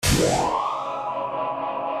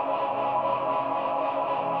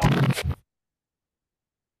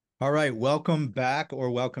All right, welcome back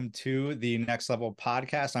or welcome to the Next Level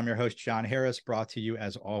podcast. I'm your host, John Harris, brought to you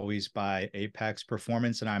as always by Apex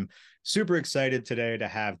Performance. And I'm super excited today to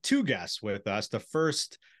have two guests with us. The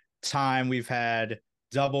first time we've had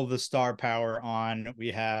double the star power on,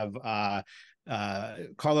 we have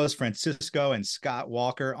Carlos Francisco and Scott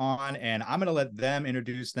Walker on, and I'm going to let them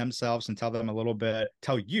introduce themselves and tell you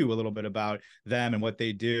a little bit about them and what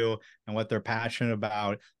they do and what they're passionate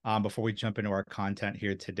about before we jump into our content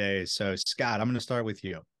here today. So Scott, I'm going to start with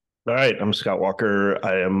you. All right, I'm Scott Walker.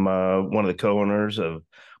 I am one of the co-owners of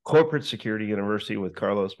Corporate Security University with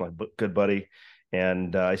Carlos, my good buddy.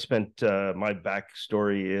 And I spent my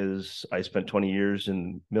backstory is I spent 20 years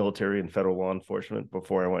in military and federal law enforcement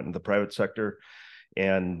before I went into the private sector,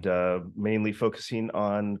 and mainly focusing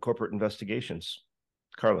on corporate investigations.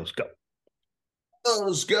 Carlos, go.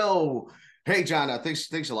 Let's go. Hey, John,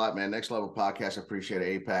 thanks a lot, man. Next Level Podcast. I appreciate it.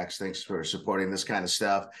 Apex. Thanks for supporting this kind of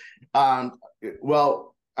stuff.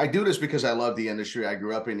 Well, I do this because I love the industry. I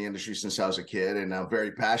grew up in the industry since I was a kid, and I'm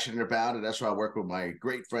very passionate about it. That's why I work with my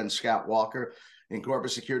great friend, Scott Walker, in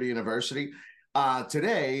Corporate Security University.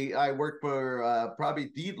 Today, I work for probably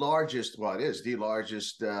the largest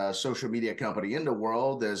social media company in the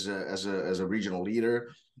world as a regional leader,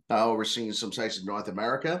 overseeing some sites in North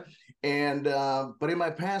America. And but in my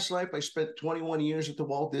past life, I spent 21 years at the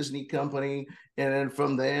Walt Disney Company, and then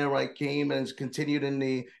from there, I came and continued in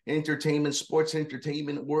the sports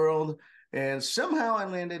entertainment world, and somehow I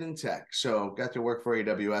landed in tech. So got to work for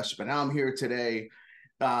AWS, but now I'm here today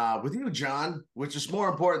with you, John, which is more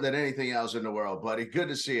important than anything else in the world, buddy. Good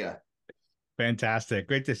to see you. Fantastic.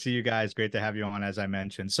 Great to see you guys. Great to have you on, as I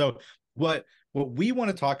mentioned. So what we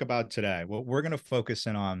want to talk about today, what we're going to focus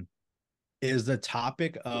in on is the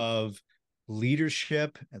topic of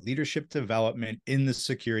leadership and leadership development in the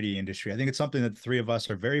security industry. I think it's something that the three of us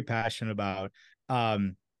are very passionate about.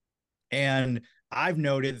 And I've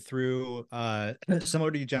noted through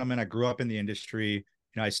similar to you gentlemen, I grew up in the industry.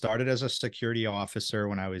 I started as a security officer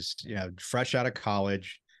when I was, fresh out of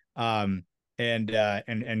college, and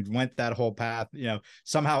went that whole path.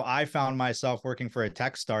 Somehow I found myself working for a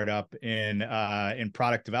tech startup in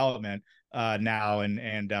product development now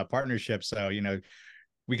and partnerships. So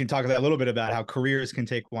we can talk a little bit about how careers can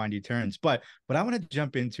take windy turns. But what I want to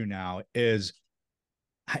jump into now is,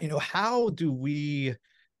 how do we?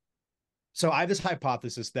 So I have this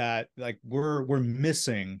hypothesis that we're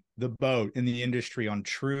missing the boat in the industry on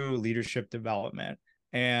true leadership development,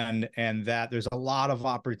 and that there's a lot of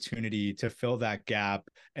opportunity to fill that gap,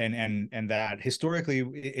 and that historically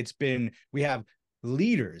we have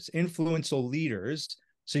leaders, influential leaders.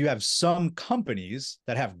 So you have some companies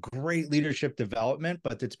that have great leadership development,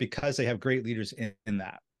 but it's because they have great leaders in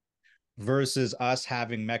that, versus us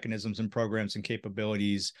having mechanisms and programs and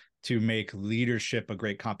capabilities to make leadership a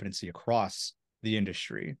great competency across the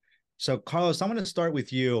industry. So Carlos, I'm going to start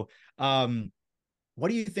with you. What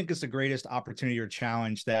do you think is the greatest opportunity or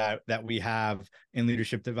challenge that we have in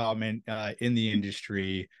leadership development in the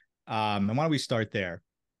industry? And why don't we start there?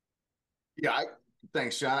 Yeah,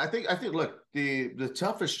 thanks, John. I think look, the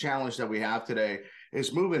toughest challenge that we have today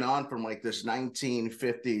is moving on from this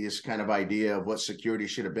 1950s kind of idea of what security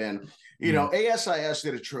should have been. ASIS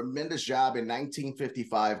did a tremendous job in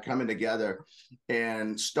 1955 coming together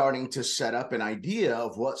and starting to set up an idea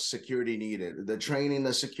of what security needed, the training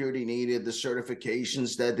the security needed, the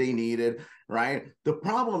certifications that they needed, right? The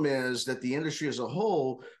problem is that the industry as a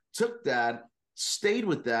whole took that, stayed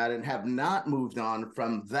with that, and have not moved on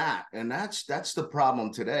from that. And that's the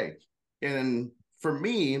problem today. And for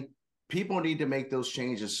me, people need to make those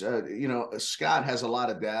changes. Scott has a lot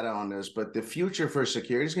of data on this, but the future for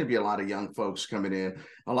security is going to be a lot of young folks coming in,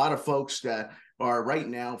 a lot of folks that are right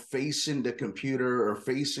now facing the computer or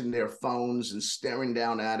facing their phones and staring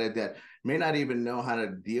down at it, that may not even know how to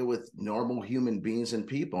deal with normal human beings and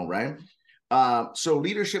people, right? So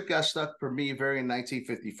leadership got stuck for me very in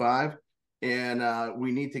 1955. And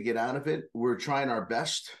we need to get out of it. We're trying our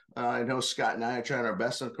best. I know Scott and I are trying our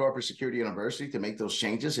best on Corporate Security University to make those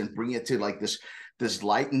changes and bring it to this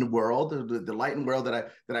lightened world, the lightened world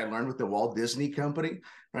that I learned with the Walt Disney Company,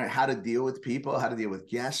 right? How to deal with people, how to deal with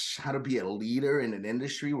guests, how to be a leader in an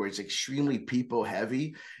industry where it's extremely people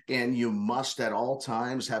heavy, and you must at all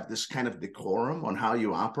times have this kind of decorum on how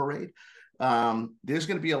you operate. There's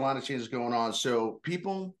going to be a lot of changes going on. So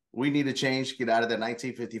people, we need to change, get out of the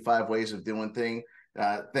 1955 ways of doing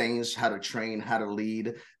things, how to train, how to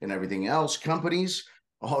lead, and everything else. Companies,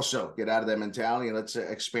 also get out of that mentality and let's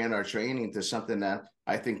expand our training to something that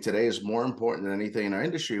I think today is more important than anything in our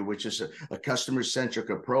industry, which is a customer-centric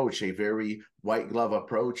approach, a very white glove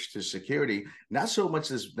approach to security, not so much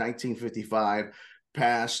this 1955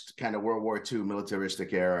 past kind of World War II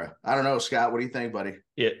militaristic era. I don't know, Scott, what do you think, buddy?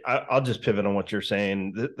 Yeah, I'll just pivot on what you're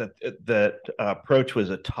saying. That approach was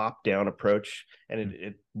a top-down approach, and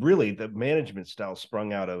it really, the management style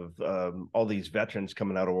sprung out of all these veterans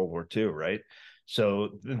coming out of World War II, right?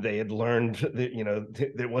 So they had learned that, you know,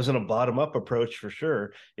 there wasn't a bottom-up approach for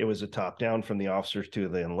sure. It was a top-down from the officers to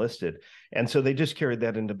the enlisted, and so they just carried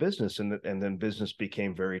that into business, and then business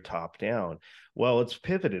became very top-down. Well, it's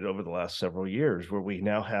pivoted over the last several years, where we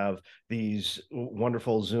now have these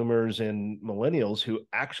wonderful Zoomers and millennials who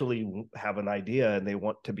actually have an idea and they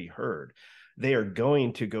want to be heard. They are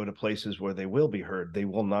going to go to places where they will be heard. They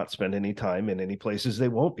will not spend any time in any places they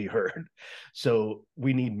won't be heard. So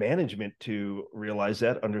we need management to realize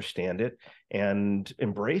that, understand it, and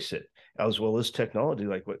embrace it, as well as technology,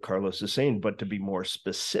 like what Carlos is saying. But to be more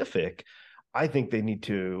specific, I think they need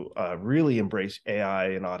to really embrace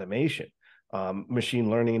AI and automation. Machine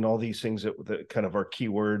learning and all these things that kind of are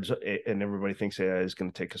keywords, and everybody thinks AI is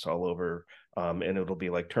going to take us all over, and it'll be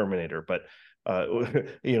like Terminator. But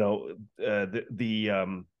you know,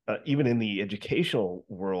 even in the educational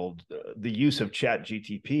world, the use of Chat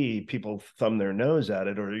GTP, people thumb their nose at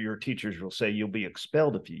it, or your teachers will say you'll be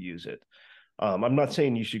expelled if you use it. I'm not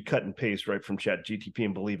saying you should cut and paste right from Chat GTP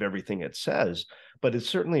and believe everything it says, but it's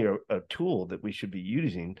certainly a tool that we should be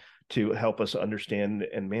using to help us understand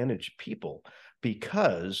and manage people.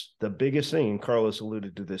 Because the biggest thing, and Carlos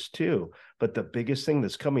alluded to this too, but the biggest thing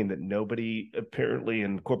that's coming that nobody apparently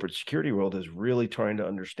in corporate security world is really trying to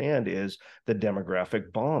understand is the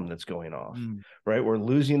demographic bomb that's going off, right? We're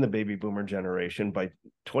losing the baby boomer generation by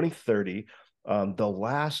 2030. The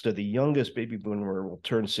last of the youngest baby boomer will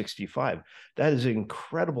turn 65. That is an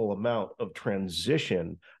incredible amount of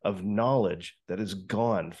transition of knowledge that is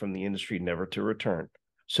gone from the industry, never to return.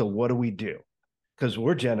 So what do we do? Because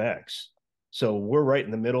we're Gen X. So we're right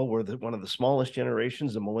in the middle. We're one of the smallest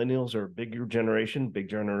generations. The millennials are a bigger generation, big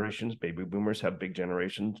generations. Baby boomers have big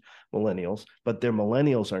generations, millennials, but their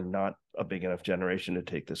millennials are not a big enough generation to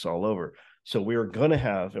take this all over. So we are going to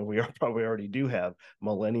have, and we are probably already do have,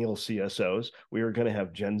 millennial CSOs. We are going to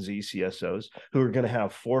have Gen Z CSOs who are going to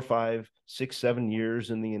have 4, 5, 6, 7 years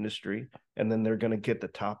in the industry, and then they're going to get the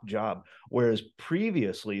top job. Whereas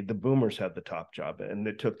previously, the boomers had the top job, and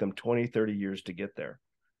it took them 20, 30 years to get there,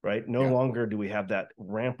 right? No longer do we have that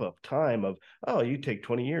ramp up time of, oh, you take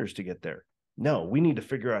 20 years to get there. No, we need to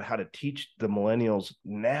figure out how to teach the millennials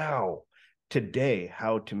now, today,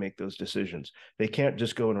 how to make those decisions. They can't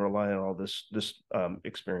just go and rely on all this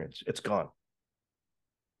experience. It's gone.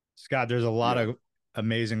 Scott, there's a lot of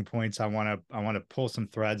amazing points I want to pull some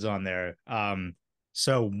threads on there.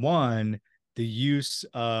 So one, the use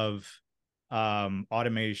of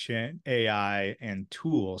automation, AI, and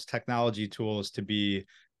tools, technology tools to be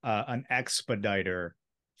an expediter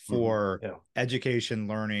for education,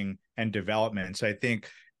 learning, and development. So I think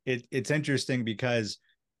it's interesting because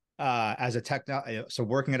as a so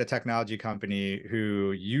working at a technology company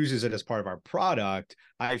who uses it as part of our product,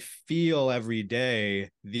 I feel every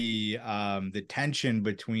day the tension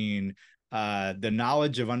between the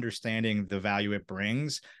knowledge of understanding the value it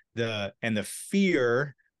brings, and the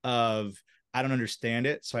fear of, I don't understand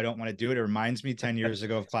it, so I don't want to do it. It reminds me 10 years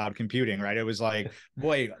ago of cloud computing, right? It was like,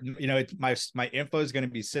 boy, you know, my info is going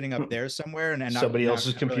to be sitting up there somewhere, and somebody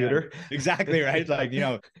else's computer. Really, exactly, right? Like, you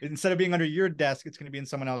know, instead of being under your desk, it's going to be in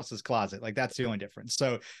someone else's closet. Like, that's the only difference.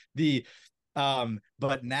 So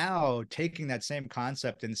but now taking that same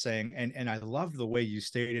concept and saying, and I love the way you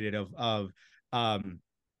stated it of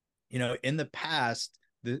you know, in the past,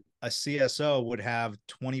 a CSO would have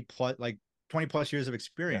 20 plus years of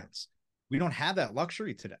experience. We don't have that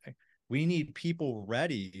luxury today. We need people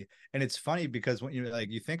ready. And it's funny because when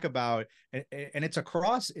you think about, and it's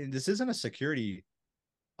across, and this isn't a security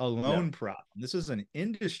alone problem. This is an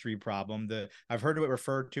industry problem. I've heard it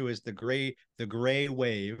referred to as the gray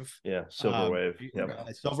wave. Yeah, silver wave.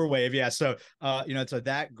 Silver wave. Yeah. So you know, it's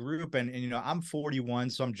that group, and you know, I'm 41,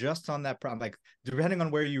 so I'm just on that problem. Like, depending on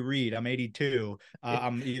where you read, I'm 82.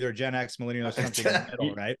 I'm either Gen X, millennial, or something in the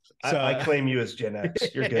middle, right? So I claim you as Gen X.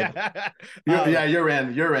 You're good. You're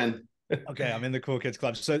in. Okay, I'm in the cool kids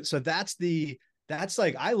club. So that's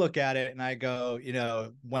like, I look at it and I go, you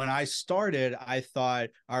know, when I started, I thought,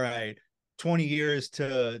 all right, 20 years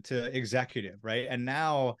to executive, right? And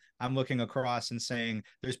now I'm looking across and saying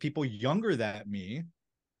there's people younger than me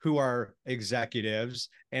who are executives,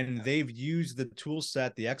 and they've used the tool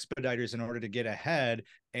set, the expediters, in order to get ahead.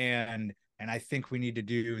 And And I think we need to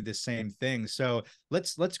do the same thing. So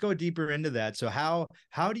let's go deeper into that. So how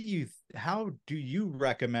do you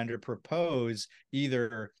recommend or propose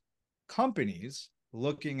either companies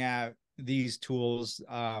looking at these tools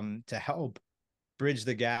to help bridge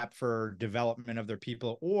the gap for development of their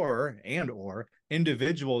people, or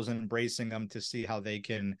individuals embracing them to see how they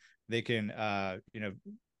can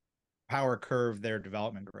power curve their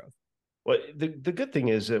development growth? Well, the good thing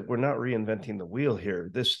is that we're not reinventing the wheel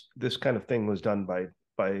here. This kind of thing was done by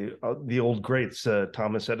the old greats,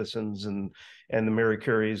 Thomas Edison's and the Marie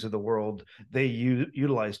Curies of the world. They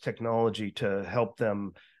utilize technology to help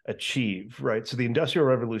them achieve, right? So the Industrial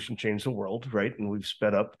Revolution changed the world, right? And we've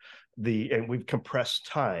sped up and we've compressed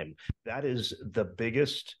time. That is the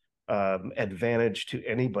biggest advantage to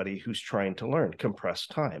anybody who's trying to learn: compressed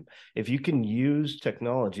time. If you can use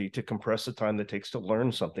technology to compress the time that takes to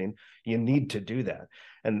learn something, you need to do that.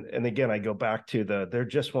 And again, I go back to there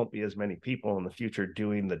just won't be as many people in the future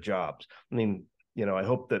doing the jobs. I mean, I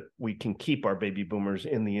hope that we can keep our baby boomers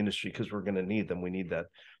in the industry, because we're going to need them. We need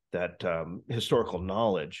that historical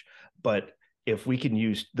knowledge. But if we can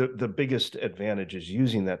use the biggest advantage is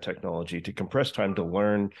using that technology to compress time to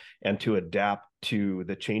learn and to adapt to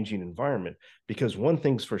the changing environment. Because one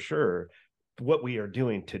thing's for sure, what we are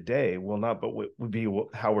doing today will not be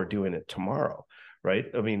how we're doing it tomorrow, right?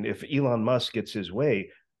 I mean, if Elon Musk gets his way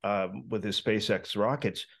with his SpaceX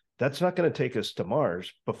rockets, that's not going to take us to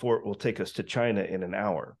Mars before it will take us to China in an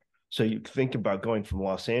hour. So you think about going from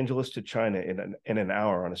Los Angeles to China in an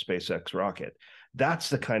hour on a SpaceX rocket. That's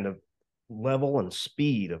the kind of level and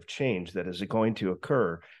speed of change that is going to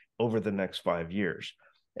occur over the next 5 years.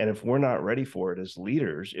 And if we're not ready for it as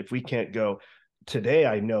leaders, if we can't go, today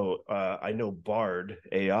I know Bard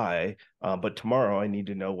AI, but tomorrow I need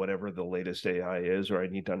to know whatever the latest AI is, or I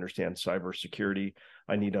need to understand cybersecurity.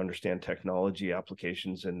 I need to understand technology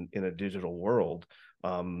applications in a digital world.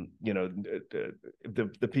 The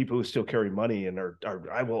people who still carry money and are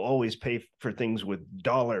I will always pay for things with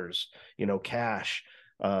dollars, cash.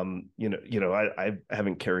 I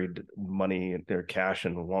haven't carried money in their cash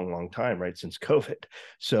in a long time, right? Since COVID.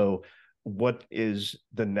 So what is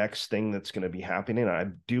the next thing that's going to be happening? I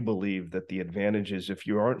do believe that the advantage is, if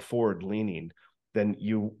you aren't forward leaning, then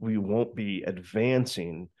we won't be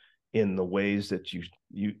advancing in the ways that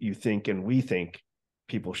you think and we think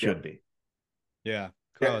people should be. Yeah.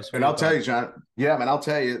 Yeah, and I'll tell you, John. Yeah, man, I'll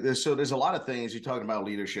tell you. There's a lot of things you're talking about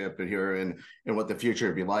leadership and here and what the future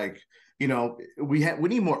would be like. We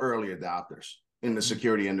need more early adopters in the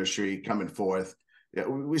security industry coming forth. Yeah,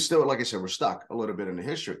 we still, like I said, we're stuck a little bit in the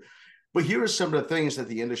history. But here are some of the things that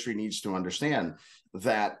the industry needs to understand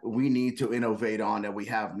that we need to innovate on that we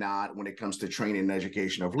have not when it comes to training and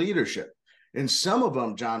education of leadership. And some of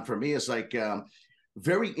them, John, for me, is like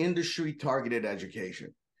very industry targeted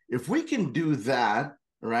education. If we can do that,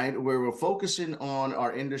 right, where we're focusing on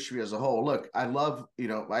our industry as a whole. Look, I love,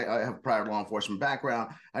 I have a prior law enforcement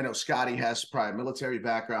background. I know Scotty has prior military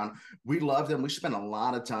background. We love them. We spend a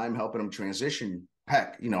lot of time helping them transition.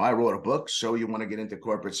 Heck, I wrote a book, So You Want to Get Into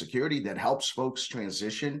Corporate Security, that helps folks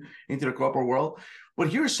transition into the corporate world. But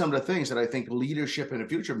here's some of the things that I think leadership in the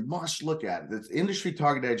future must look at. It's industry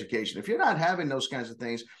targeted education. If you're not having those kinds of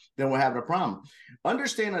things, then we're having a problem.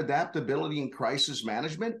 Understand adaptability and crisis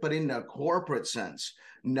management, but in the corporate sense,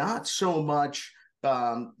 not so much,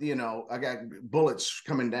 I got bullets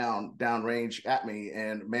coming downrange at me,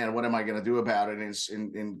 and man, what am I going to do about it?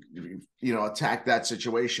 And attack that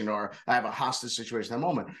situation, or I have a hostage situation at the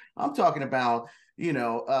moment. I'm talking about,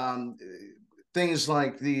 things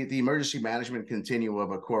like the emergency management continuum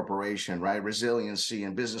of a corporation, right? Resiliency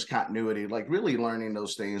and business continuity, like really learning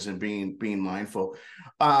those things and being mindful.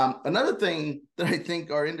 Another thing that I think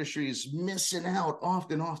our industry is missing out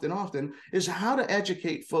often is how to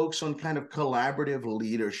educate folks on kind of collaborative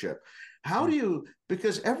leadership.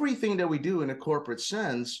 Because everything that we do in a corporate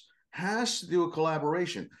sense has to do with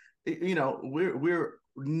collaboration. We're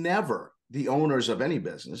never the owners of any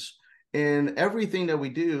business. In everything that we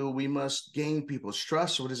do, we must gain people's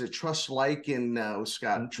trust. What is it? Trust, like, and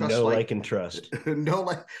Scott? Trust, like, and trust.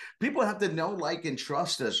 People have to know, like, and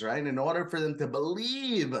trust us, right? In order for them to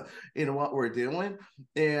believe in what we're doing,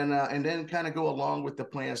 and then kind of go along with the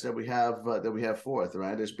plans that we have forth,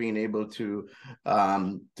 right? Is being able to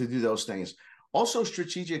do those things. Also,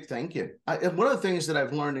 strategic thinking. One of the things that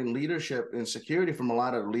I've learned in leadership and security from a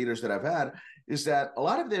lot of leaders that I've had is that a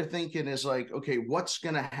lot of their thinking is like, okay, what's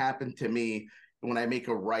going to happen to me when I make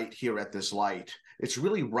a right here at this light? It's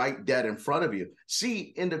really right dead in front of you.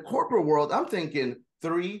 See, in the corporate world, I'm thinking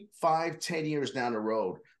 3, 5, 10 years down the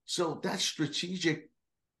road. So that's strategic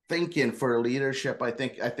thinking for leadership. I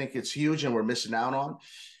think it's huge, and we're missing out on.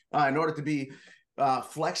 in order to be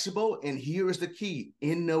flexible. And here is the key: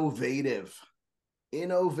 innovative.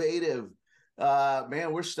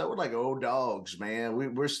 Man, we're stuck with like old dogs,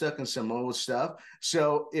 man. We're stuck in some old stuff.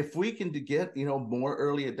 So if we can get, more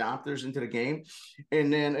early adopters into the game,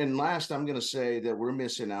 and last, I'm going to say that we're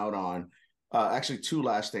missing out on actually two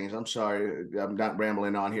last things. I'm sorry, I'm not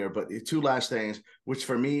rambling on here, but two last things, which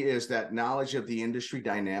for me is that knowledge of the industry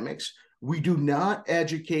dynamics. We do not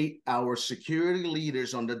educate our security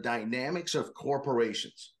leaders on the dynamics of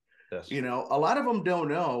corporations. Yes. A lot of them don't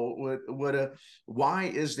know why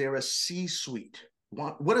is there a C-suite?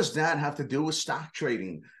 What does that have to do with stock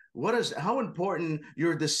trading? How important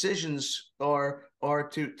your decisions are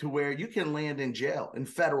to where you can land in jail in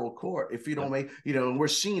federal court if you don't make, and we're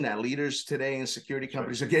seeing that leaders today in security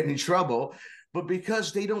companies are getting in trouble, but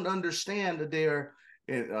because they don't understand that they're,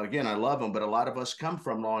 again, I love them, but a lot of us come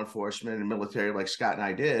from law enforcement and military like Scott and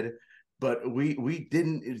I did. But we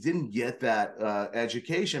didn't get that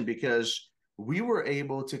education because we were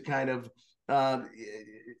able to kind of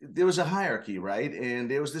there was a hierarchy, right? And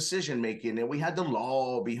there was decision making, and we had the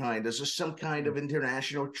law behind us, or some kind of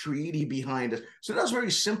international treaty behind us. So that was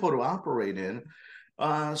very simple to operate in.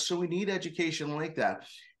 So we need education like that.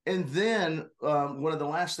 And then one of the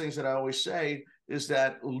last things that I always say is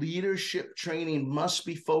that leadership training must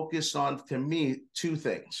be focused on, to me, two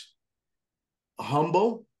things: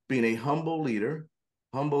 being a humble leader.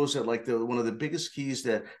 Humble is like one of the biggest keys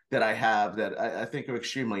that I have that I think are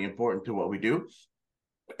extremely important to what we do.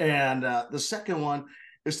 And the second one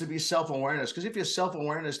is to be self-awareness, because if you're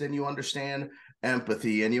self-awareness, then you understand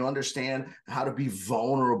empathy and you understand how to be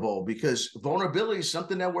vulnerable, because vulnerability is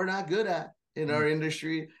something that we're not good at in our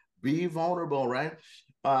industry. Be vulnerable, right?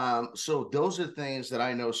 So those are things that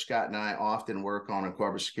I know Scott and I often work on in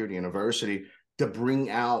Corporate Security University to bring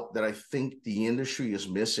out that I think the industry is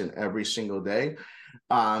missing every single day.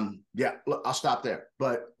 Yeah, look, I'll stop there,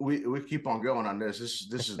 but we keep on going on this.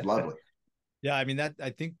 This is lovely. Yeah, I mean, that,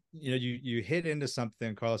 I think, you hit into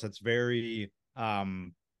something, Carlos, that's very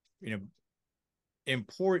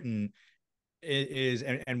important. It is,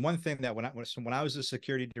 and one thing that when I was a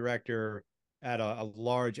security director at a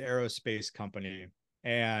large aerospace company,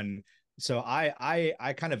 and so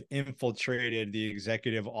I kind of infiltrated the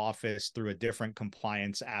executive office through a different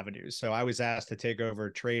compliance avenue. So I was asked to take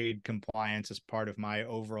over trade compliance as part of my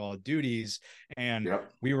overall duties. And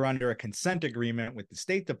we were under a consent agreement with the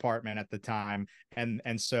State Department at the time. And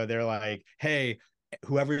so they're like, hey,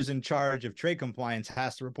 whoever's in charge of trade compliance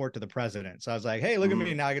has to report to the president. So I was like, hey, look at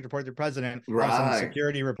me. Now I get to report to the president. Right.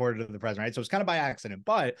 Security reported to the president. Right. So it's kind of by accident.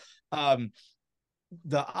 But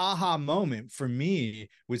the aha moment for me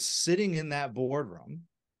was sitting in that boardroom,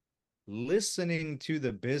 listening to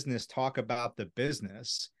the business talk about the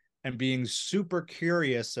business and being super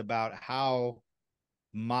curious about how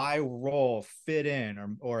my role fit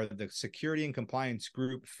in, or the security and compliance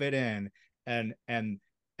group fit in. And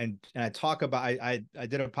I talk about, I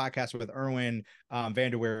did a podcast with Erwin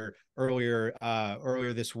Vanderweer earlier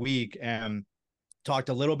this week, and talked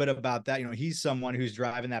a little bit about that. He's someone who's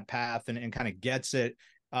driving that path and kind of gets it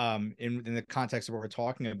in the context of what we're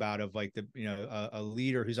talking about, of like a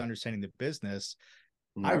leader who's understanding the business.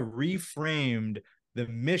 I reframed the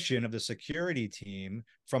mission of the security team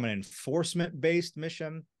from an enforcement-based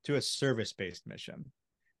mission to a service-based mission.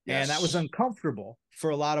 Yes. And that was uncomfortable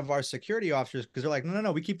for a lot of our security officers, because they're like,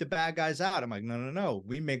 no, we keep the bad guys out. I'm like, no,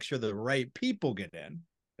 we make sure the right people get in.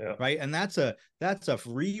 Yeah. Right. And that's a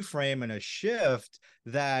reframe and a shift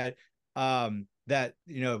that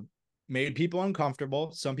made people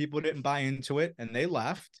uncomfortable. Some people didn't buy into it and they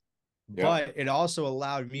left. Yeah. But it also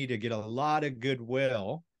allowed me to get a lot of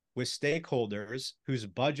goodwill with stakeholders whose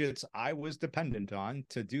budgets I was dependent on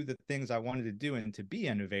to do the things I wanted to do and to be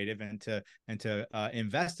innovative and to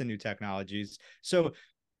invest in new technologies. So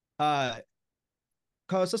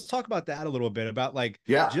Carlos, let's talk about that a little bit, about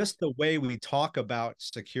just the way we talk about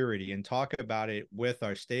security and talk about it with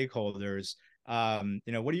our stakeholders. What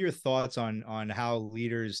are your thoughts on how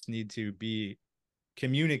leaders need to be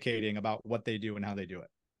communicating about what they do and how they do it?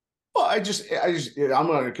 Well, I'm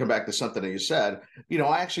going to come back to something that you said.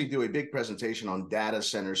 I actually do a big presentation on data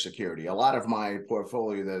center security. A lot of my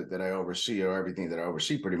portfolio that I oversee, or everything that I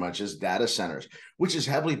oversee pretty much, is data centers, which is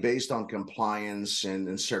heavily based on compliance and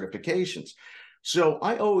certifications. So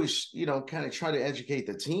I always, kind of try to educate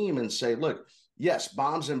the team and say, look, yes,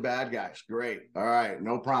 bombs and bad guys. Great. All right.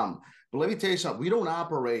 No problem. But let me tell you something. We don't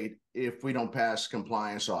operate if we don't pass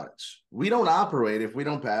compliance audits. We don't operate if we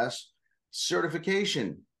don't pass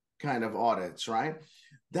certification kind of audits, right?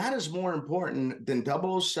 that is more important than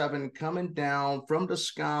 007 coming down from the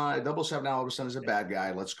sky. 007 now all of a sudden is a bad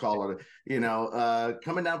guy, let's call it,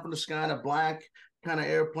 coming down from the sky in a black kind of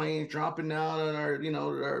airplane, dropping down on our,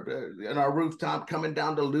 on our rooftop, coming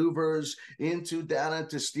down to louvers into data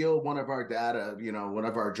to steal one of our data, one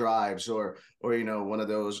of our drives, or one of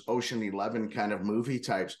those Ocean 11 kind of movie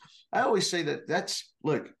types. I always say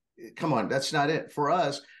look, come on, that's not it for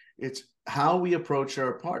us. It's how we approach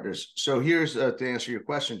our partners. So here's to answer your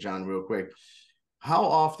question, John, real quick. How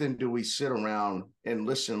often do we sit around and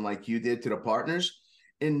listen like you did to the partners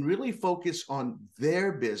and really focus on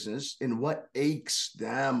their business and what aches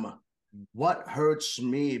them, what hurts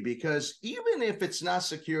me? Because even if it's not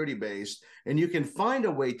security based and you can find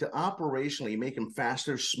a way to operationally make them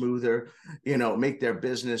faster, smoother, make their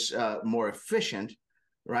business more efficient,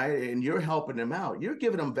 right? And you're helping them out, you're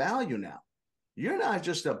giving them value now. You're not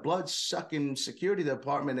just a blood-sucking security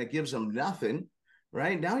department that gives them nothing,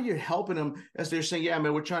 right? Now you're helping them as they're saying, yeah,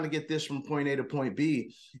 man, we're trying to get this from point A to point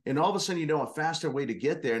B. And all of a sudden, a faster way to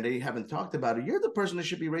get there, and they haven't talked about it. You're the person that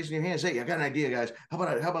should be raising your hands. Hey, I got an idea, guys. How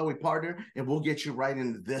about we partner and we'll get you right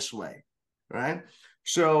in this way, right?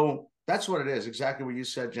 So that's what it is. Exactly what you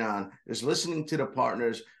said, John, is listening to the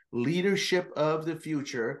partners, leadership of the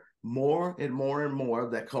future, more and more and more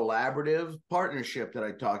of that collaborative partnership that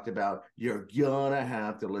I talked about. You're gonna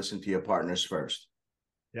have to listen to your partners first.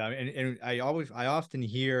 Yeah, and I often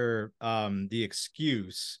hear the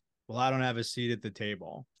excuse, well, I don't have a seat at the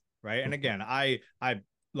table, right? And again, I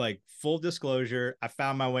like, full disclosure, I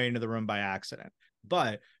found my way into the room by accident.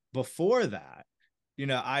 But before that,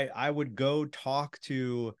 I would go talk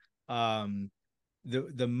to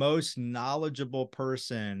the most knowledgeable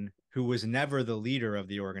person who was never the leader of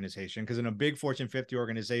the organization, because in a big Fortune 50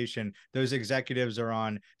 organization, those executives are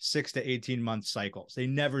on 6 to 18 month cycles. They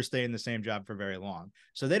never stay in the same job for very long,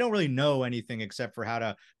 so they don't really know anything except for how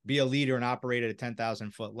to be a leader and operate at a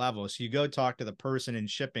 10,000 foot level. So you go talk to the person in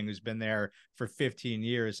shipping who's been there for 15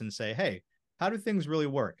 years and say, hey, how do things really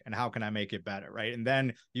work and how can I make it better, right? And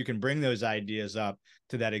then you can bring those ideas up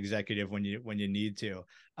to that executive when you need to.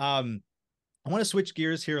 I want to switch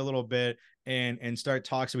gears here a little bit and start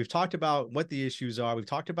talking. So we've talked about what the issues are. We've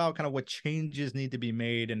talked about kind of what changes need to be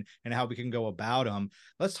made and how we can go about them.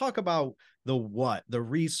 Let's talk about the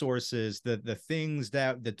resources, the things,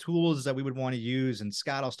 the tools that we would want to use. And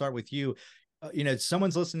Scott, I'll start with you.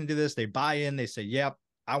 Someone's listening to this, they buy in, they say, yep,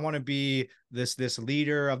 I want to be this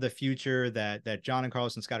leader of the future that John and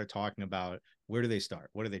Carlos and Scott are talking about. Where do they start?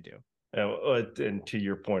 What do they do? And to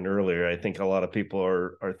your point earlier, I think a lot of people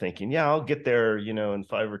are thinking, yeah, I'll get there, in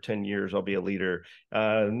 5 or 10 years, I'll be a leader.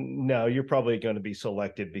 No, you're probably going to be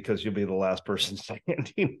selected because you'll be the last person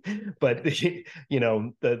standing. But the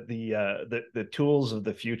tools of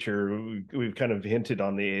the future, we've kind of hinted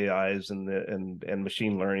on the AIs and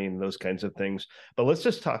machine learning, those kinds of things. But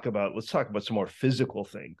let's talk about some more physical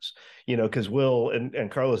things, because Will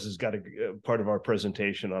and Carlos has got a part of our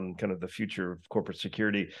presentation on kind of the future of corporate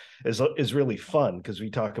security is really fun, because we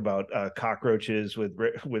talk about cockroaches with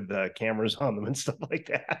cameras on them and stuff like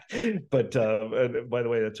that. But by the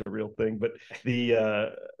way, that's a real thing. But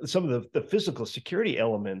some of the physical security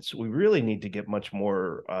elements we really need to get much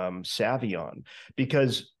more savvy on,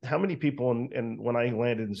 because how many people, and when I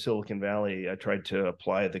landed in Silicon Valley, I tried to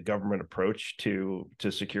apply the government approach to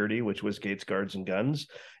security, which was gates, guards, and guns,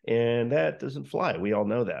 and that doesn't fly. We all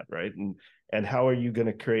know that, right? And how are you going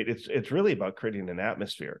to create? It's really about creating an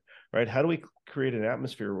atmosphere, right? How do we create an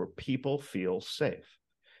atmosphere where people feel safe?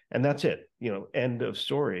 And that's it. End of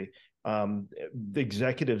story. The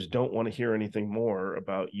executives don't want to hear anything more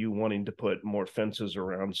about you wanting to put more fences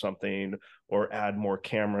around something or add more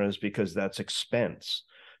cameras, because that's expense.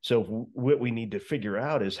 So what we need to figure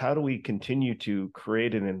out is, how do we continue to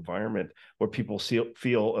create an environment where people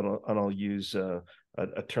feel, and I'll use a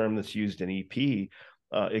term that's used in EP,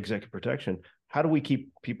 executive protection. How do we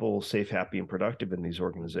keep people safe, happy, and productive in these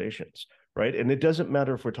organizations, right? And it doesn't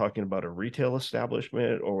matter if we're talking about a retail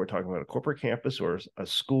establishment or we're talking about a corporate campus or a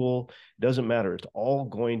school. It doesn't matter. It's all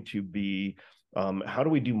going to be, how do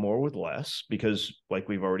we do more with less? Because like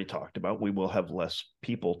we've already talked about, we will have less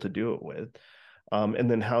people to do it with. And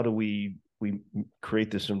then how do we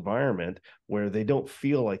create this environment where they don't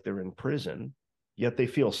feel like they're in prison, yet they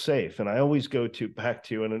feel safe? And I always go back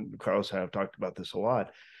to, and Carlos and I have talked about this a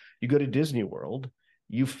lot, you go to Disney World,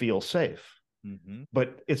 you feel safe. Mm-hmm.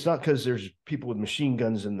 But it's not because there's people with machine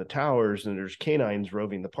guns in the towers and there's canines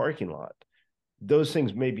roving the parking lot. Those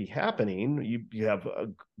things may be happening. You have a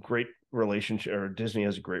great relationship, or Disney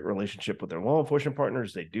has a great relationship with their law enforcement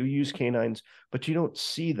partners. They do use canines, but you don't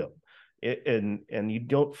see them. and you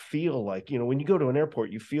don't feel like, when you go to an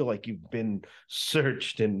airport, you feel like you've been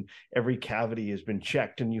searched and every cavity has been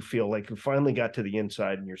checked, and you feel like you finally got to the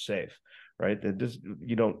inside and you're safe, right?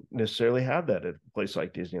 You don't necessarily have that at a place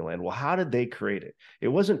like Disneyland. Well, how did they create it? It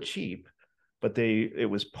wasn't cheap, but it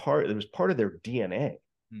was part of their DNA,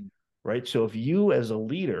 right? So if you as a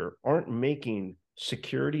leader aren't making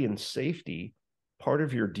security and safety part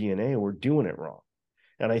of your DNA, we're doing it wrong.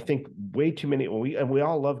 And I think way too many, we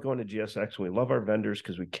all love going to GSX. We love our vendors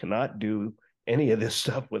because we cannot do any of this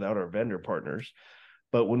stuff without our vendor partners.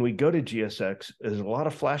 But when we go to GSX, there's a lot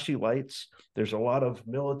of flashy lights. There's a lot of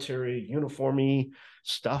military uniformy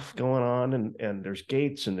stuff going on, and there's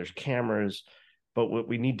gates and there's cameras. But what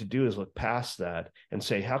we need to do is look past that and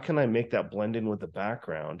say, how can I make that blend in with the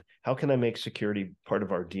background? How can I make security part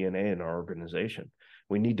of our DNA in our organization?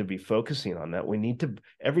 We need to be focusing on that.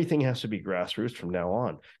 Everything has to be grassroots from now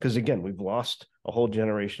on. Because again, we've lost a whole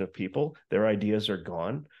generation of people. Their ideas are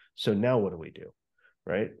gone. So now what do?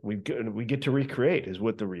 Right? We get to recreate is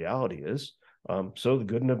what the reality is. So the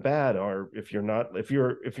good and the bad are, if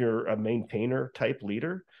you're a maintainer type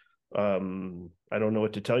leader, I don't know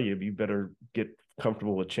what to tell you. You better get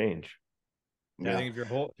comfortable with change. Yeah. I think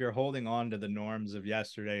if you're holding on to the norms of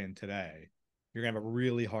yesterday and today, you're gonna have a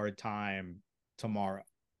really hard time tomorrow.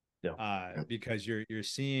 Because you're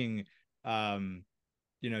seeing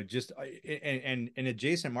just and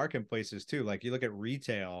adjacent marketplaces too. Like you look at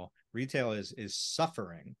retail is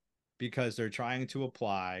suffering because they're trying to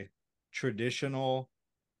apply traditional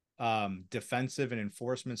defensive and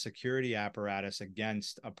enforcement security apparatus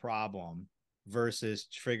against a problem versus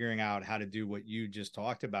figuring out how to do what you just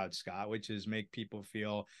talked about, Scott, which is make people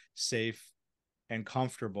feel safe and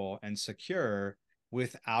comfortable and secure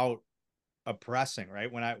without oppressing.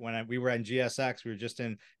 Right, when we were in GSX, we were just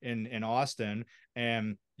in Austin,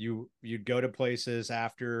 and you'd go to places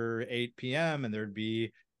after 8 p.m. and there'd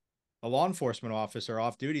be a law enforcement officer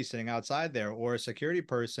off duty sitting outside there, or a security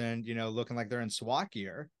person looking like they're in SWAT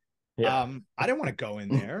gear. I didn't want to go in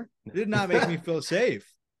there. It did not make me feel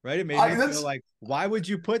safe, right? It made me feel like, why would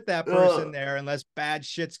you put that person there unless bad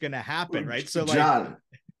shit's gonna happen, right? So John,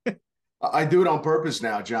 I do it on purpose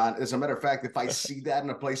now, John. As a matter of fact, if I see that in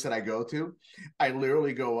a place that I go to, I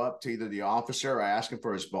literally go up to either the officer or I ask him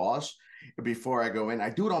for his boss before I go in.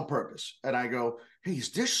 I do it on purpose. And I go, hey,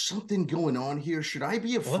 is there something going on here? Should I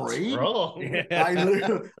be afraid? What's wrong?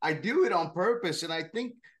 I do it on purpose. And I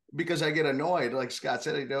think because I get annoyed, like Scott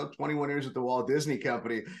said, 21 years at the Walt Disney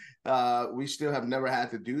Company, we still have never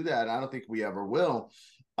had to do that. I don't think we ever will.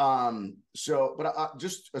 But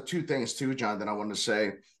just two things too, John, that I want to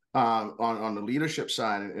say. On the leadership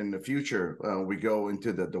side in the future, we go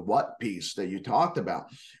into the what piece that you talked about,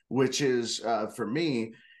 which is for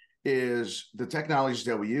me is the technologies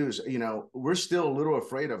that we use. We're still a little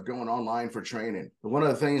afraid of going online for training. One of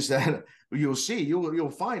the things that you'll see,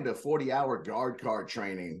 you'll find a 40-hour guard card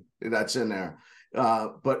training that's in there.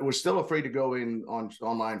 But we're still afraid to go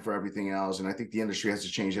online for everything else. And I think the industry has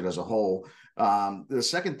to change it as a whole. The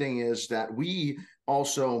second thing is that we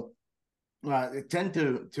also tend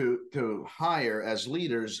to hire as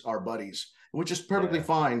leaders our buddies, which is perfectly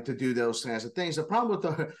fine to do those kinds of things. The problem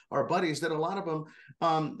with our buddies that a lot of them,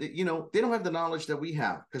 they don't have the knowledge that we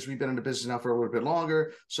have because we've been in the business now for a little bit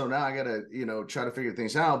longer. So now I got to, try to figure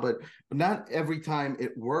things out, but not every time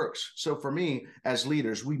it works. So for me, as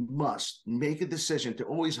leaders, we must make a decision to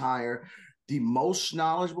always hire the most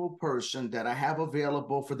knowledgeable person that I have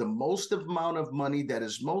available for the most amount of money that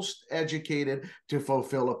is most educated to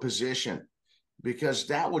fulfill a position, because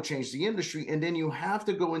that will change the industry. And then you have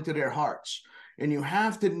to go into their hearts, and you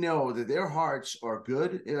have to know that their hearts are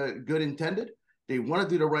good intended. They want to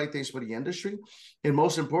do the right things for the industry. And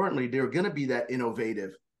most importantly, they're going to be that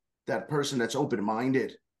innovative, that person that's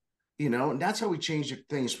open-minded, and that's how we change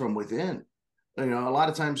things from within. A lot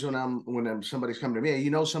of times when somebody's coming to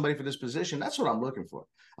me, somebody for this position, that's what I'm looking for.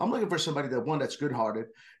 I'm looking for somebody that's good-hearted,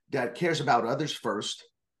 that cares about others first,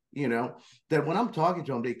 that when I'm talking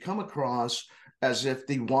to them, they come across as if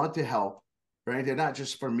they want to help, right? They're not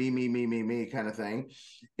just for me kind of thing.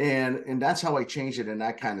 And that's how I change it in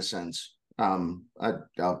that kind of sense. I'll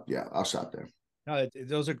stop there. No,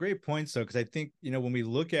 those are great points though, because I think, when we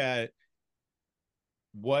look at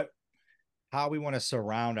how we want to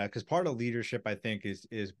surround it, because part of leadership, I think,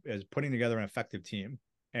 is putting together an effective team.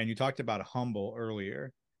 And you talked about humble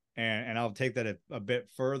earlier, and I'll take that a bit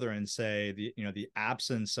further and say the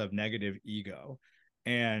absence of negative ego,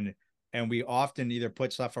 and we often either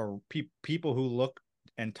put stuff or people who look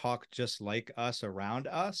and talk just like us around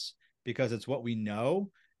us because it's what we know,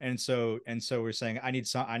 And so we're saying I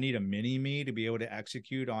need a mini me to be able to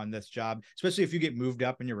execute on this job, especially if you get moved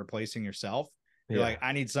up and you're replacing yourself. You're like,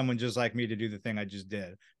 I need someone just like me to do the thing I just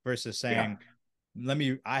did, versus saying,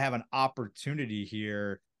 I have an opportunity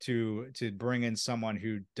here to bring in someone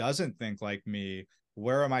who doesn't think like me.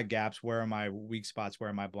 Where are my gaps? Where are my weak spots? Where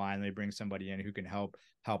am I blind? They bring somebody in who can help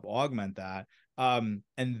augment that. And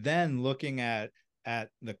then looking at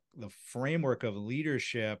the framework of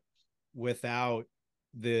leadership without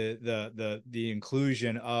the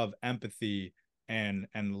inclusion of empathy and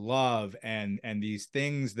love and these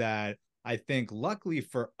things that I think, luckily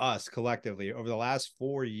for us collectively, over the last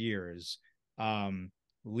 4 years,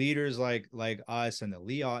 leaders like us and the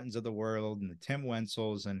Lee Ottens of the world and the Tim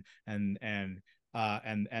Wenzels and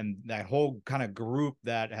that whole kind of group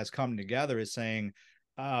that has come together is saying,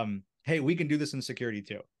 hey, we can do this in security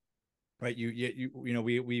too, right?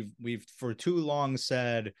 We've for too long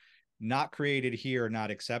said not created here,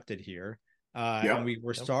 not accepted here. And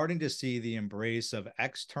we're starting to see the embrace of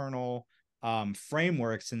external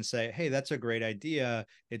frameworks and say, hey, that's a great idea.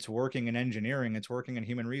 It's working in engineering. It's working in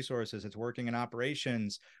human resources. It's working in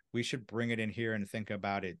operations. We should bring it in here and think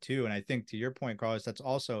about it too. And I think, to your point, Carlos, that's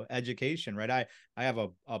also education, right? I have a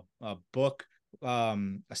book, a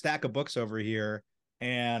stack of books over here,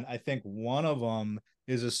 and I think one of them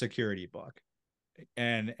is a security book.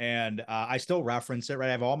 And I still reference it, right?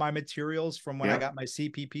 I have all my materials from when I got my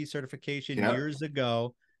CPP certification years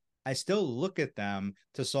ago. I still look at them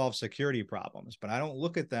to solve security problems, but I don't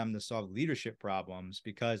look at them to solve leadership problems,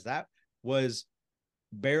 because that was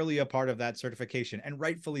barely a part of that certification, and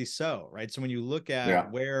rightfully so, right? So when you look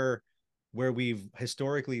at where we've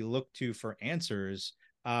historically looked to for answers,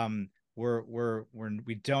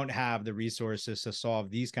 we don't have the resources to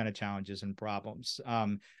solve these kind of challenges and problems.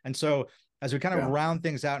 And so as we kind of round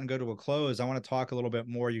things out and go to a close, I want to talk a little bit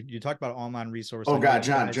more. You talked about online resources. Oh God,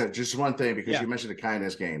 John, just one thing, because you mentioned the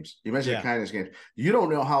kindness games. You don't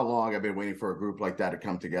know how long I've been waiting for a group like that to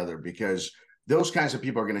come together, because those kinds of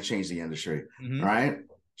people are going to change the industry, right?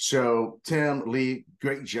 So Tim, Lee,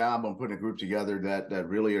 great job on putting a group together that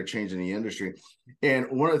really are changing the industry. And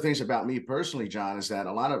one of the things about me personally, John, is that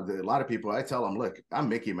a lot of people, I tell them, look, I'm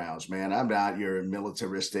Mickey Mouse, man. I'm not your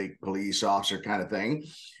militaristic police officer kind of thing.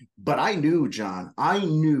 But I knew, John,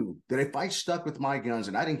 that if I stuck with my guns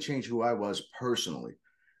and I didn't change who I was personally,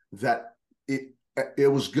 that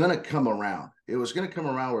it was going to come around. It was going to come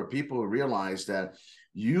around where people realize that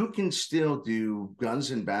you can still do guns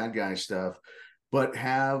and bad guy stuff, but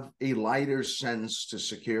have a lighter sense to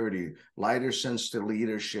security, lighter sense to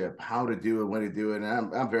leadership, how to do it, when to do it.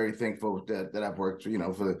 And I'm very thankful that I've worked,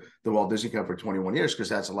 for the Walt Disney Company for 21 years, because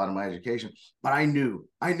that's a lot of my education. But I knew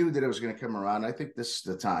that it was going to come around. I think this is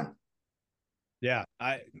the time. Yeah,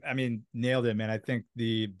 I mean, nailed it, man. I think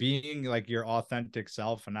the being like your authentic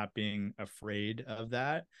self and not being afraid of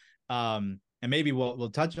that. And maybe we'll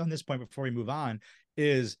touch on this point before we move on,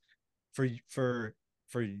 is for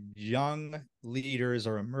young leaders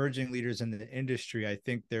or emerging leaders in the industry. I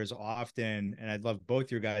think there's often, and I'd love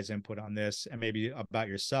both your guys' input on this and maybe about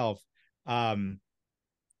yourself,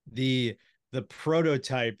 the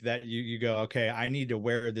prototype that you go, okay, I need to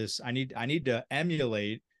wear this. I need to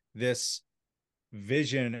emulate this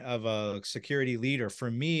vision of a security leader.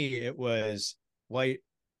 For me, it was white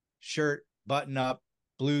shirt, button up,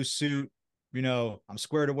 blue suit, I'm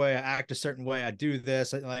squared away, I act a certain way, I do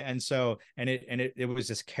this. And so, it was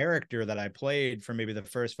this character that I played for maybe the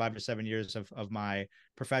first 5 or 7 years of my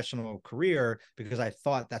professional career, because I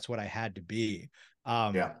thought that's what I had to be.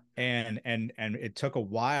 And it took a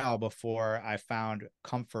while before I found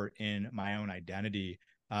comfort in my own identity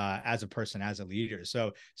as a person, as a leader.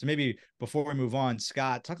 So maybe before we move on,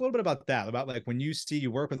 Scott, talk a little bit about that, about like when you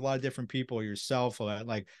work with a lot of different people yourself,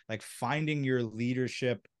 like finding your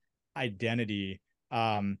leadership identity,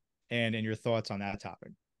 and your thoughts on that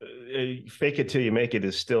topic. Fake it till you make it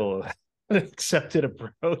is still an accepted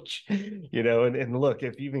approach, and look,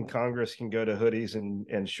 if even Congress can go to hoodies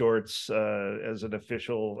and shorts as an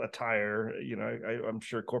official attire, I'm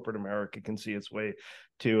sure corporate America can see its way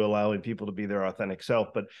to allowing people to be their authentic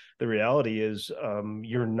self. But the reality is,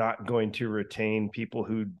 you're not going to retain people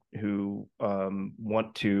who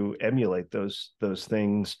want to emulate those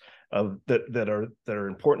things that are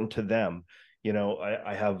important to them.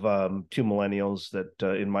 I have 2 millennials that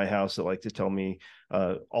in my house that like to tell me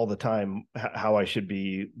all the time how I should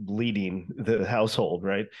be leading the household,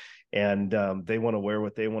 right? And they want to wear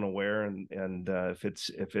what they want to wear, and if it's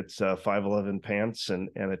 5'11" pants and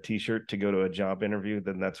a t-shirt to go to a job interview,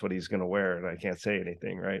 then that's what he's going to wear, and I can't say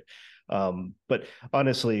anything, right? But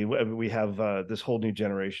honestly, we have this whole new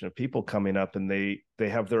generation of people coming up, and they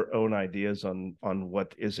have their own ideas on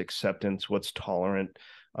what is acceptance, what's tolerant.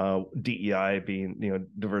 DEI being,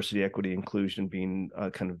 diversity, equity, inclusion being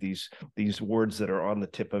kind of these words that are on the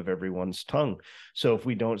tip of everyone's tongue. So if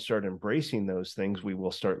we don't start embracing those things, we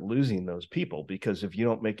will start losing those people, because if you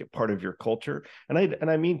don't make it part of your culture, and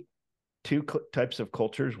I mean two types of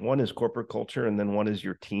cultures. One is corporate culture, and then one is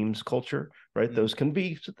your team's culture, right? Mm-hmm. Those can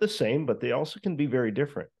be the same, but they also can be very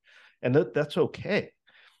different. And that's okay.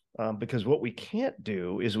 Because what we can't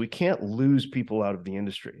do is we can't lose people out of the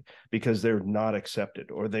industry because they're not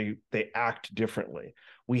accepted or they act differently.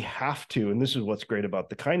 We have to, and this is what's great about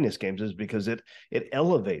the kindness games, is because it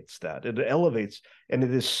elevates that. It elevates, and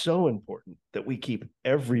it is so important that we keep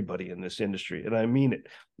everybody in this industry. And I mean it.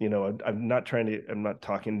 I'm not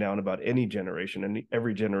talking down about any generation, and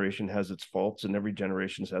every generation has its faults and every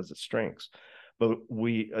generation has its strengths. But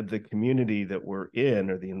the community that we're in,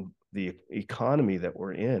 or the economy that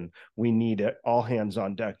we're in, we need all hands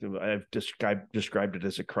on deck. I've described it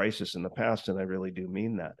as a crisis in the past, and I really do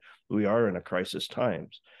mean that. We are in a crisis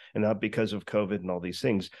times, and not because of COVID and all these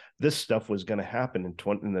things. This stuff was going to happen in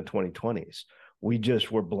the 2020s. We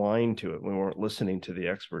just were blind to it. We weren't listening to the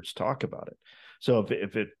experts talk about it. So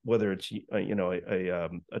if it whether it's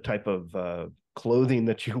a type of clothing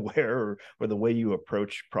that you wear, or the way you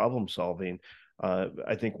approach problem solving,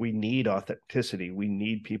 I think we need authenticity. We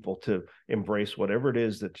need people to embrace whatever it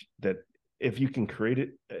is that if you can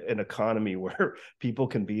create an economy where people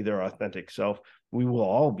can be their authentic self, we will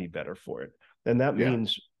all be better for it. And that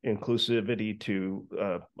means inclusivity to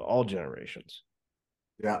all generations.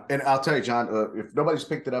 Yeah. And I'll tell you, John, if nobody's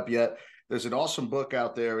picked it up yet, there's an awesome book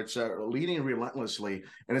out there. It's Leading Relentlessly,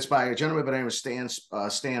 and it's by a gentleman by the name of Stan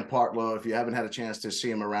Partlow. If you haven't had a chance to see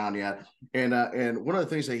him around yet, and one of the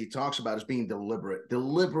things that he talks about is being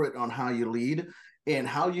deliberate on how you lead, and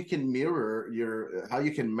how you can how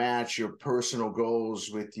you can match your personal goals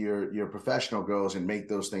with your professional goals and make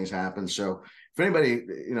those things happen. So if anybody,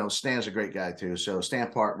 Stan's a great guy too. So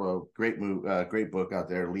Stan Partlow, great book out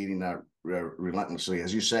there, Leading Relentlessly.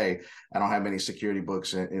 As you say, I don't have many security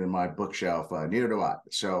books in my bookshelf. Neither do I.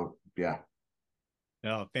 So yeah.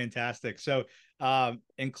 No, fantastic. So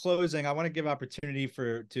in closing, I want to give opportunity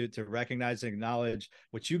to recognize and acknowledge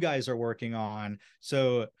what you guys are working on.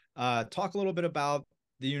 So talk a little bit about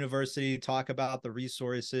the university, talk about the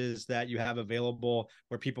resources that you have available,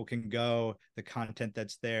 where people can go, the content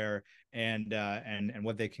that's there, and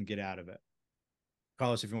what they can get out of it.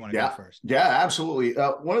 Carlos, if you want to go first. Yeah, absolutely.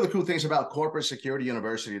 One of the cool things about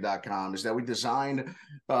corporatesecurityuniversity.com is that we designed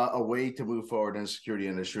a way to move forward in the security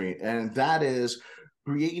industry, and that is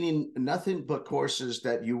creating nothing but courses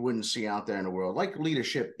that you wouldn't see out there in the world, like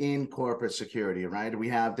leadership in corporate security, right? We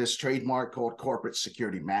have this trademark called Corporate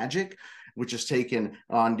Security Magic, which is taken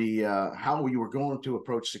on the how we were going to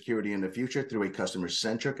approach security in the future through a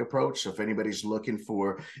customer-centric approach. So if anybody's looking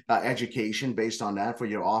for education based on that for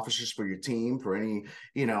your officers, for your team, for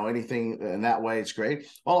anything in that way, it's great.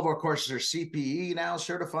 All of our courses are CPE now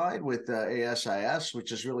certified with ASIS,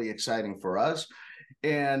 which is really exciting for us.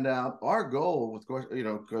 And our goal with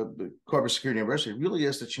Corporate Security University really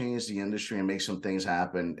is to change the industry and make some things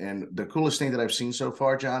happen. And the coolest thing that I've seen so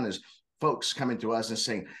far, John, is folks coming to us and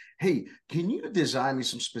saying, hey, can you design me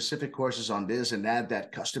some specific courses on this and add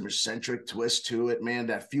that customer-centric twist to it, man,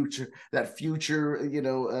 that future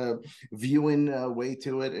viewing way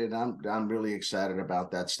to it. And I'm really excited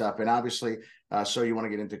about that stuff. And obviously, So You Want to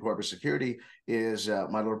Get Into Corporate Security is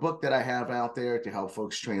my little book that I have out there to help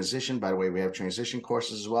folks transition. By the way, we have transition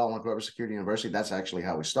courses as well on Corporate Security University. That's actually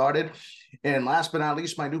how we started. And last but not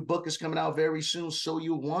least, my new book is coming out very soon. So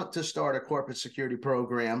You Want to Start a Corporate Security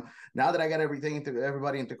Program. Now that I got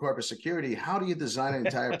everybody into corporate security, how do you design an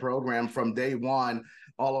entire program from day one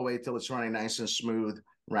all the way till it's running nice and smooth,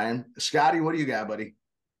 Ryan? Scotty, what do you got, buddy?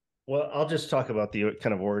 Well, I'll just talk about the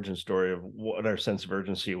kind of origin story of what our sense of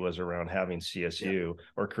urgency was around having CSU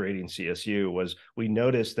or creating CSU. Was we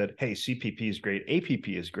noticed that, hey, CPP is great, APP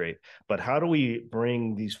is great, but how do we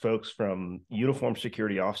bring these folks from uniformed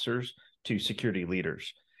security officers to security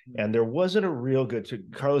leaders? And there wasn't a real good,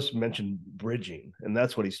 Carlos mentioned bridging, and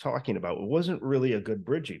that's what he's talking about. It wasn't really a good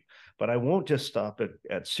bridging, but I won't just stop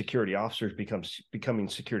at security officers becoming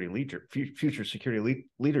future security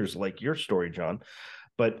leaders like your story, John.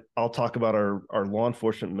 But I'll talk about our law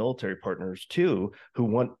enforcement military partners too,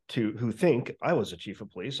 who think I was a chief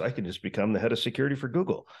of police, I can just become the head of security for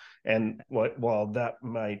Google. And while that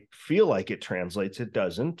might feel like it translates, it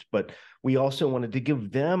doesn't. But we also wanted to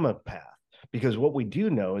give them a path, Because what we do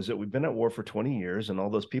know is that we've been at war for 20 years and all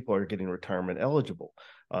those people are getting retirement eligible.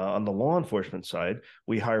 On the law enforcement side,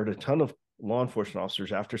 we hired a ton of law enforcement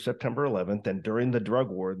officers after September 11th and during the drug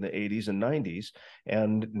war in the 80s and 90s,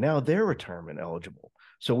 and now they're retirement eligible.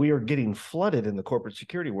 So we are getting flooded in the corporate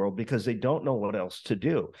security world because they don't know what else to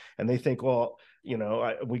do. And they think, well,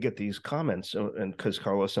 we get these comments, and because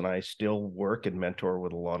Carlos and I still work and mentor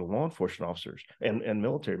with a lot of law enforcement officers and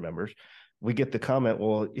military members, we get the comment,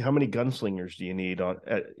 well, how many gunslingers do you need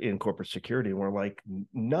in corporate security? And we're like,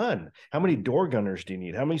 none. How many door gunners do you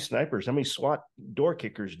need? How many snipers? How many SWAT door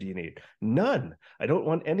kickers do you need? None. I don't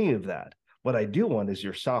want any of that. What I do want is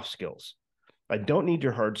your soft skills. I don't need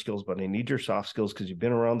your hard skills, but I need your soft skills because you've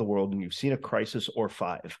been around the world and you've seen a crisis or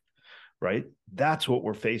five, right? That's what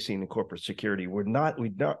we're facing in corporate security. We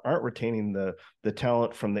aren't retaining the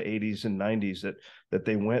talent from the 80s and 90s that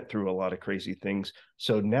they went through a lot of crazy things.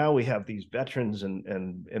 So now we have these veterans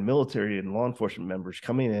and military and law enforcement members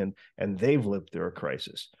coming in, and they've lived through a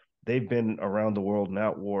crisis. They've been around the world and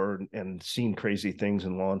at war and seen crazy things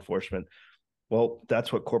in law enforcement. Well,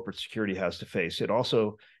 that's what corporate security has to face. It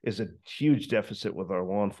also is a huge deficit with our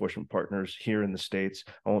law enforcement partners here in the States.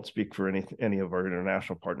 I won't speak for any of our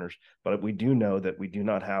international partners, but we do know that we do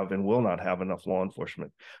not have and will not have enough law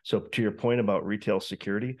enforcement. So to your point about retail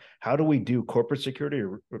security, how do we do corporate security,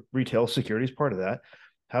 or retail security is part of that?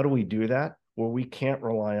 How do we do that? Well, we can't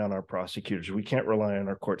rely on our prosecutors. We can't rely on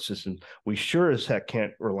our court systems. We sure as heck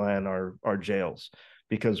can't rely on our jails.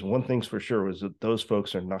 Because one thing's for sure is that those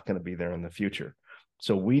folks are not going to be there in the future.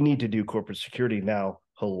 So we need to do corporate security now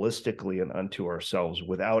holistically and unto ourselves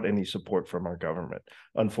without any support from our government.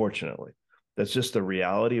 Unfortunately, that's just the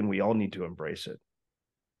reality, and we all need to embrace it.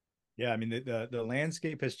 Yeah, I mean the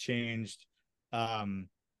landscape has changed. It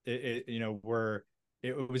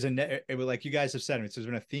was like you guys have said, it's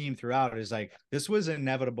been a theme throughout. Is like this was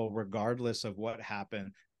inevitable regardless of what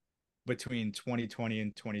happened between 2020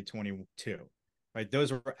 and 2022. Right,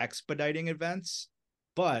 those were expediting events,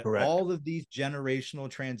 but Correct. all of these generational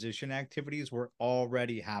transition activities were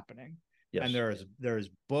already happening. Yes. And there's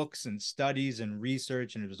books and studies and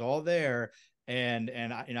research, and it was all there. And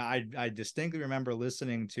I distinctly remember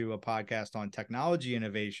listening to a podcast on technology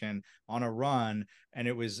innovation on a run, and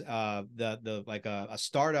it was a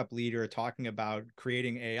startup leader talking about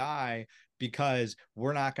creating AI because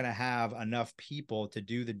we're not going to have enough people to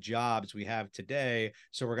do the jobs we have today.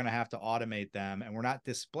 So we're going to have to automate them, and we're not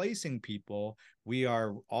displacing people. We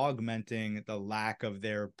are augmenting the lack of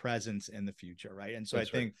their presence in the future. Right. And so that's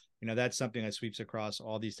I think, right. That's something that sweeps across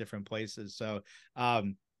all these different places. So,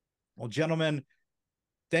 well, gentlemen,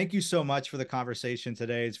 thank you so much for the conversation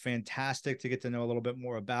today. It's fantastic to get to know a little bit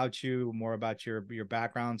more about you, more about your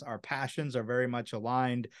backgrounds. Our passions are very much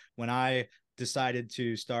aligned. When I decided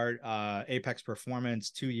to start Apex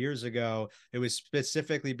Performance 2 years ago, it was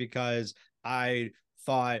specifically because I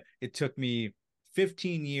thought it took me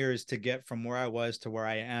 15 years to get from where I was to where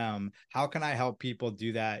I am. How can I help people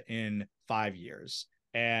do that in 5 years?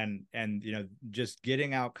 And just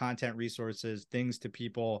getting out content resources, things to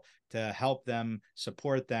people to help them,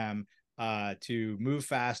 support them, to move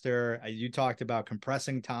faster. You talked about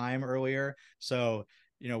compressing time earlier. So,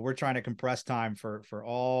 we're trying to compress time for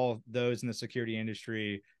all those in the security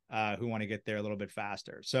industry who want to get there a little bit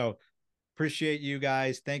faster. So appreciate you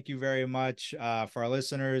guys. Thank you very much. For our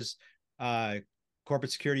listeners,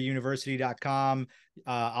 corporatesecurityuniversity.com.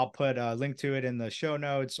 I'll put a link to it in the show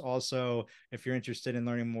notes. Also, if you're interested in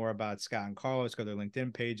learning more about Scott and Carlos, go to their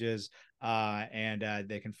LinkedIn pages, and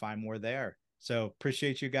they can find more there. So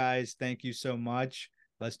appreciate you guys. Thank you so much.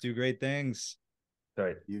 Let's do great things. All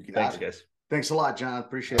right. Thanks, guys. Thanks a lot, John.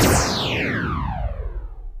 Appreciate it.